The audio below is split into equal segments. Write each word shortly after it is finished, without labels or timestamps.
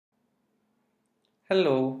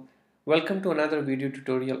Hello, welcome to another video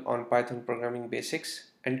tutorial on Python programming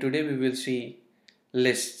basics, and today we will see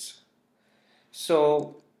lists.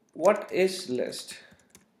 So what is list?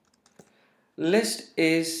 List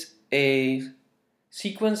is a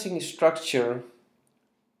sequencing structure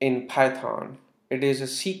in Python. It is a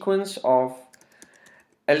sequence of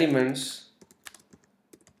elements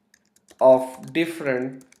of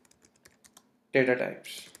different data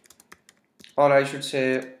types, or I should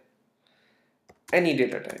say any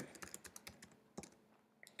data type.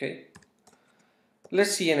 Okay,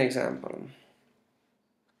 let's see an example.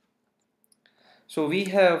 So we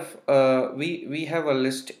have a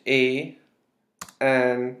list A,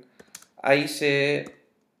 and I say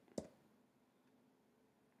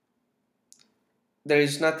there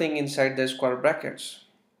is nothing inside the square brackets.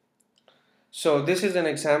 So this is an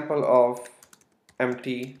example of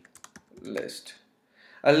empty list.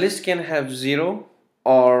 A list can have 0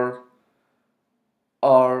 or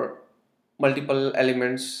multiple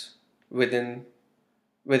elements within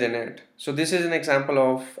it. So this is an example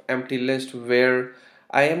of empty list where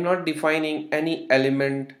I am not defining any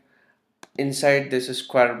element inside this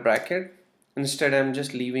square bracket. Instead, I'm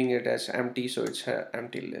just leaving it as empty, so it's an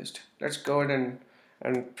empty list. Let's go ahead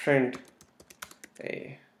and print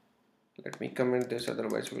a. Let me comment this,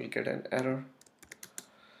 otherwise we'll get an error.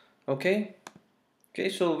 Okay,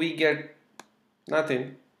 so we get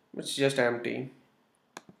nothing. It's just empty.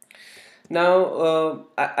 Now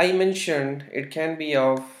I mentioned it can be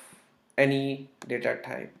of any data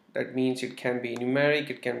type. That means it can be numeric,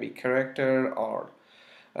 it can be character, or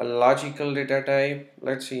a logical data type.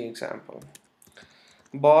 Let's see example.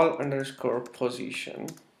 Ball underscore position.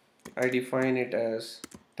 I define it as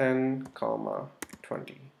 10,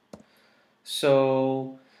 20.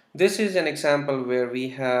 So this is an example where we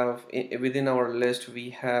have within our list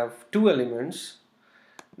we have two elements.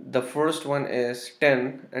 The first one is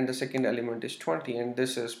 10 and the second element is 20, and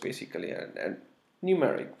this is basically a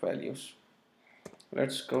numeric values.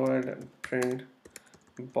 Let's go ahead and print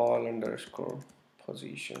ball underscore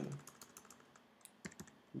position.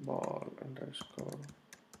 Ball underscore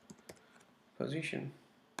position.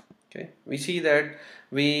 Okay, we see that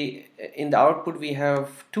in the output we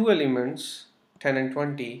have two elements, 10 and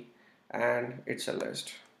 20, and it's a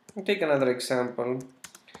list. We'll take another example.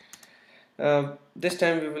 This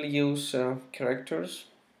time we will use characters,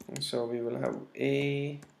 and so we will have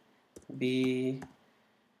A, B,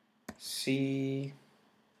 C,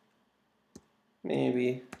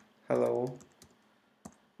 maybe hello,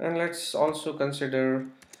 and let's also consider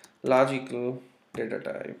logical data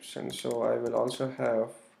types, and so I will also have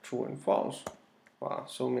true and false. Wow,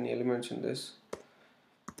 so many elements in this.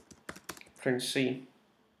 Print C.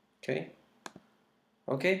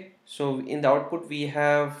 Okay, so in the output we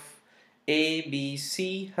have A, B,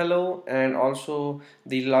 C, hello, and also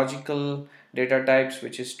the logical data types,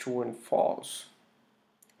 which is true and false.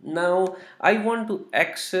 Now I want to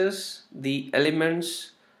access the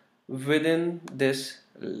elements within this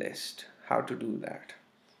list. How to do that?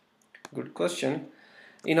 Good question.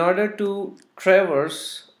 In order to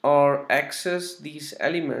traverse or access these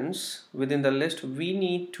elements within the list, we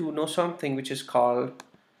need to know something which is called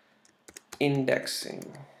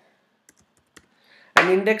indexing. And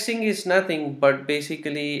indexing is nothing but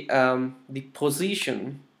basically the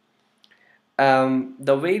position.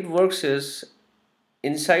 The way it works is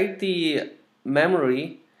inside the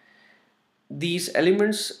memory, these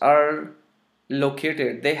elements are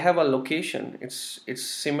located. They have a location. It's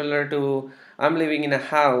similar to I'm living in a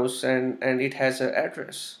house and it has an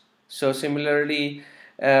address. So similarly,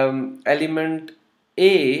 element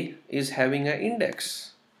A is having an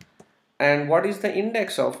index. And what is the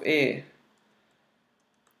index of A?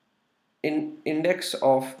 Index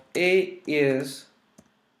of A is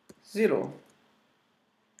 0.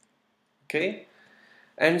 Okay,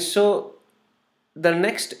 and so the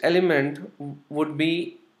next element would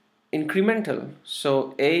be incremental.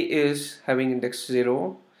 So A is having index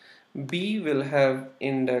 0, B will have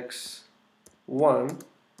index 1,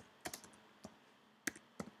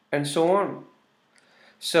 and so on.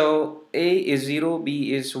 So A is 0,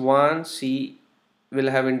 B is 1, C will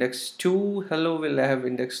have index 2, hello will have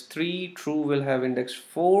index 3, true will have index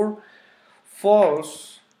 4,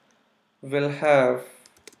 false will have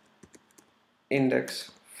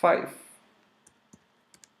index 5.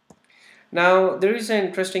 Now there is an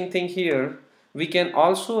interesting thing here. We can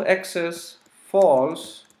also access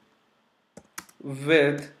false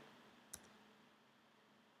with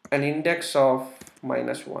an index of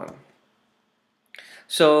 -1.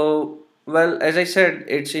 So, well, as I said,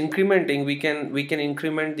 it's incrementing. We can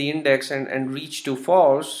increment the index and reach to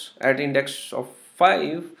false at index of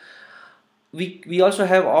 5. we also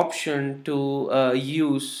have option to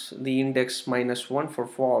use the index -1 for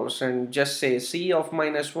false and just say C of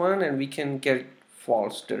 -1, and we can get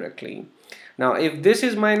false directly. Now if this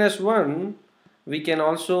is -1, we can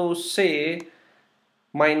also say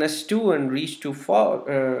 -2 and reach to false,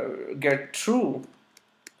 get true.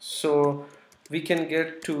 So we can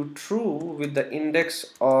get to true with the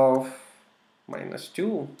index of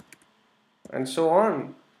 -2 and so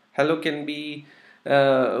on. Hello can be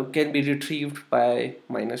retrieved by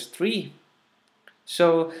 -3.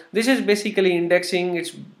 So this is basically indexing.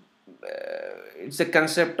 It's the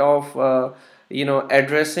concept of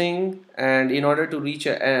addressing, and in order to reach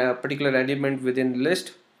a particular element within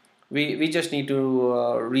list, we just need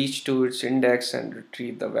to reach to its index and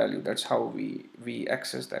retrieve the value. That's how we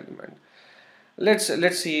access the element.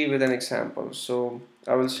 Let's see with an example. So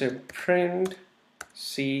I will say print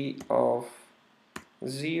C of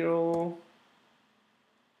 0,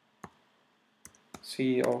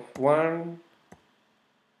 C of 1,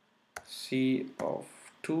 C of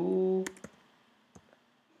 2,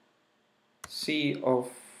 C of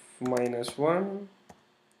 -1,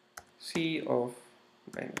 C of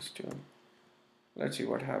 -2. Let's see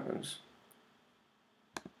what happens.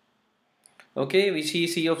 Okay, we see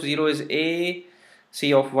C of 0 is A,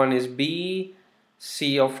 C of 1 is B,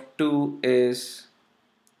 C of 2 is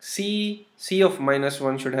C, C of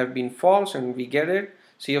 -1 should have been false, and we get it.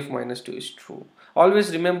 C of -2 is true.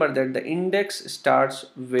 Always remember that the index starts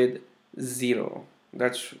with 0.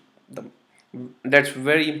 That's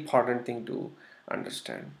very important thing to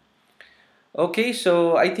understand. Okay,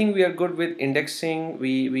 so I think we are good with indexing.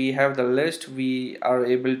 We have the list. We are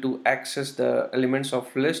able to access the elements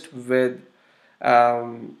of list with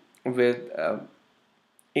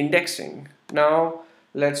indexing. Now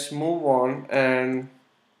let's move on and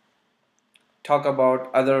talk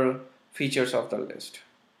about other features of the list.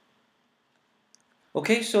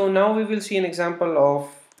 Okay, so now we will see an example of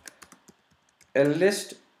a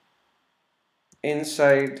list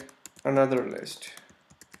inside another list.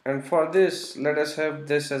 And for this, let us have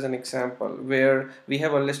this as an example where we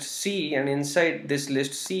have a list C, and inside this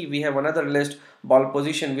list C we have another list ball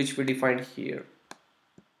position which we defined here.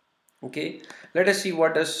 Okay, let us see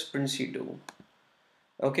what does print C do.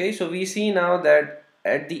 Okay, so we see now that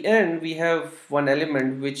at the end we have one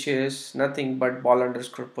element which is nothing but ball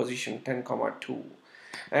underscore position 10, 2,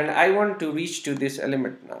 and I want to reach to this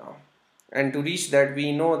element now. And to reach that,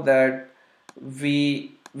 we know that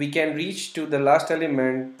we can reach to the last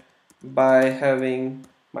element by having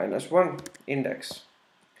 -1 index.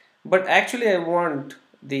 But actually I want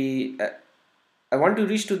to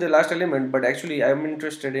reach to the last element, but actually I'm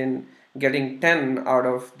interested in getting 10 out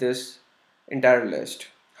of this entire list.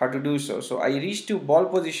 How to do so? So I reach to ball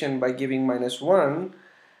position by giving -1,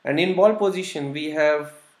 and in ball position we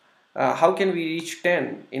have how can we reach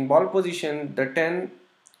 10? In ball position, the 10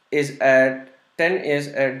 is at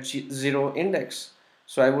 0 index.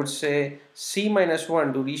 So I would say C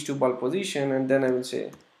 -1 to reach to ball position, and then I will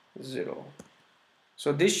say 0.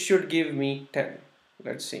 So this should give me 10.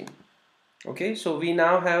 Let's see. Okay, so we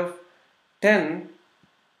now have 10.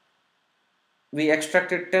 We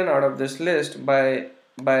extracted 10 out of this list by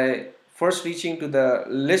first reaching to the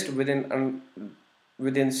list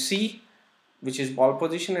within C, which is ball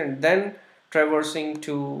position, and then traversing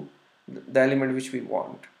to the element which we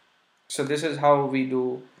want. So this is how we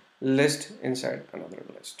do list inside another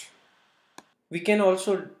list. We can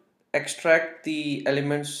also extract the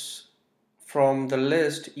elements from the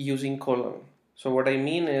list using colon. So what I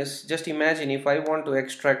mean is, just imagine if I want to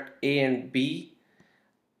extract A and B,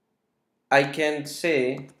 I can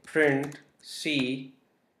say print C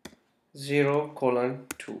 0,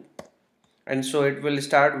 2. And so it will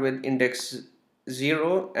start with index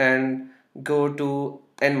 0 and go to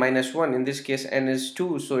n-1. In this case n is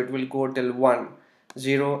 2, so it will go till 1,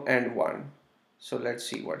 0 and 1. So let's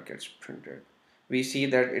see what gets printed. We see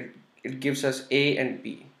that it gives us A and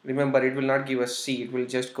B. Remember, it will not give us C, it will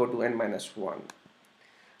just go to n-1.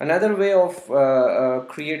 Another way of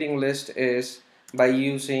creating list is by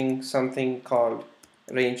using something called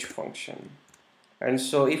range function. And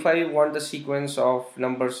so if I want the sequence of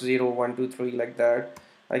numbers 0, 1, 2, 3 like that,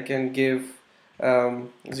 I can give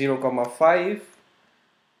 0, 5,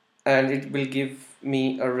 and it will give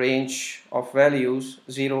me a range of values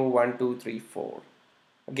 0, 1, 2, 3, 4.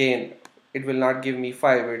 Again, it will not give me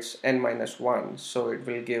 5, it's n-1, so it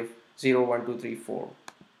will give 0, 1, 2, 3, 4.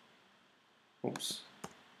 Oops.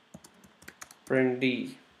 Print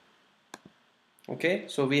D. Okay,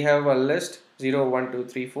 so we have a list 0, 1, 2,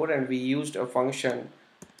 3, 4, and we used a function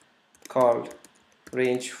called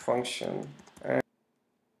range function. And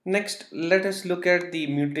next, let us look at the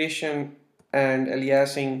mutation and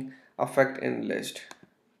aliasing effect in list.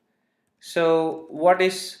 So what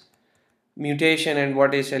is mutation and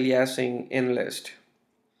what is aliasing in list?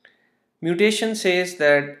 Mutation says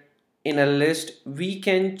that in a list we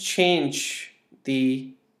can change the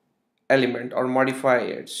element or modify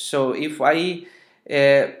it. So if I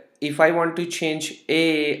want to change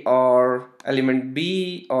A or element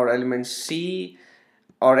B or element C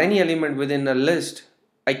or any element within a list,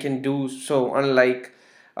 I can do so, unlike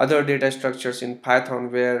other data structures in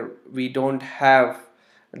Python where we don't have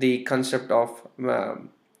the concept of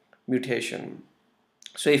mutation.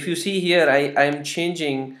 So if you see here, I'm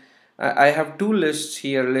changing. I have two lists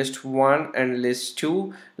here, list 1 and list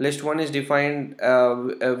 2. List 1 is defined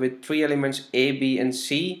with three elements A, B and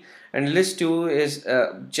C, and list 2 is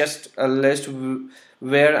just a list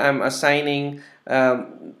where I'm assigning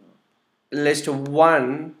list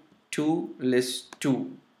 1 to list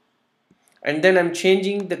 2, and then I'm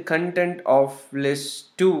changing the content of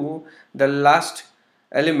list 2, the last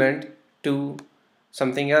element, to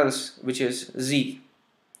something else which is Z.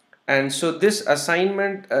 And so this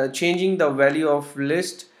assignment, changing the value of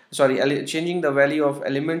list, changing the value of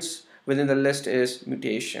elements within the list is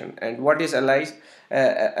mutation. And what is aliasing?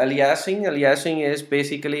 Aliasing is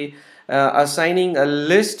basically assigning a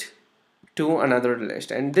list to another list,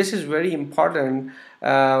 and this is very important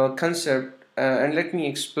concept, and let me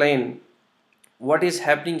explain. What is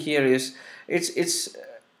happening here is, it's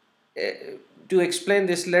to explain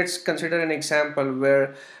this, let's consider an example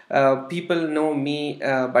where people know me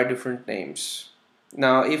by different names.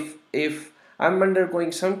 Now if I'm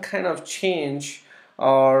undergoing some kind of change,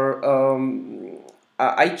 or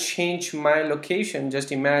I change my location, just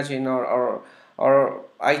imagine, or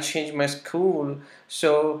I change my school,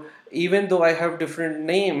 so even though I have different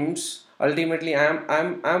names, ultimately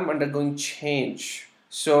I'm undergoing change.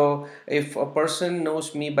 So if a person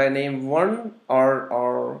knows me by name 1,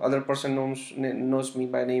 or other person knows me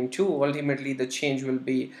by name 2, ultimately the change will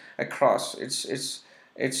be across. It's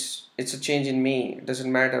a change in me. It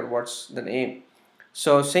doesn't matter what's the name.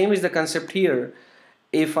 So same is the concept here.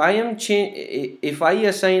 If I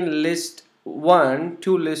assign list 1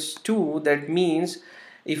 to list 2, that means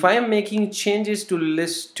if I am making changes to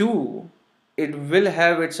list 2, it will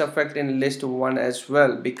have its effect in list 1 as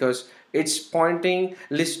well, because it's pointing,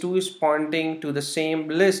 list 2 is pointing to the same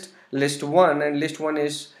list 1, and list 1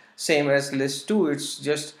 is same as list 2. It's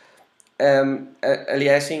just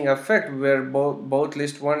aliasing effect where both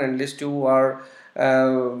list 1 and list 2 are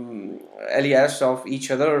alias of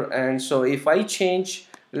each other. And so if I change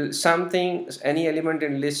something, any element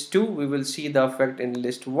in list 2, we will see the effect in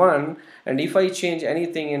list 1, and if I change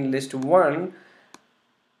anything in list 1,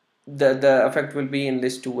 the effect will be in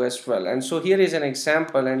list 2 as well. And so here is an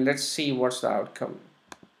example, and let's see what's the outcome.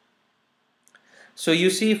 So you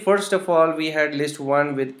see, first of all, we had list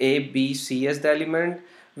 1 with A, B, C as the element.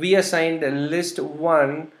 We assigned list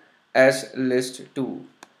 1 as list 2.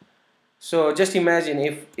 So just imagine,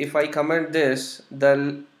 if I comment this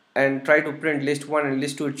and try to print list 1 and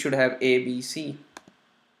list 2, it should have A, B, C.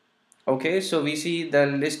 Okay, so we see the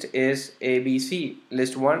list is A, B, C,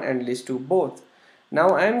 list 1 and list 2 both.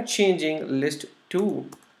 Now I'm changing list 2,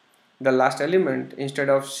 the last element. Instead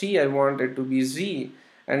of C, I want it to be Z.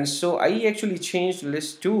 And so I actually changed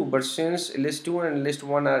list 2, but since list 2 and list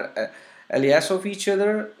 1 are alias of each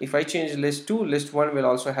other, if I change list 2, list 1 will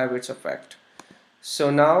also have its effect. So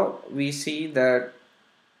now we see that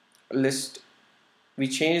we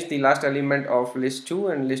changed the last element of list 2,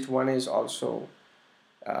 and list 1 is also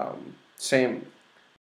same.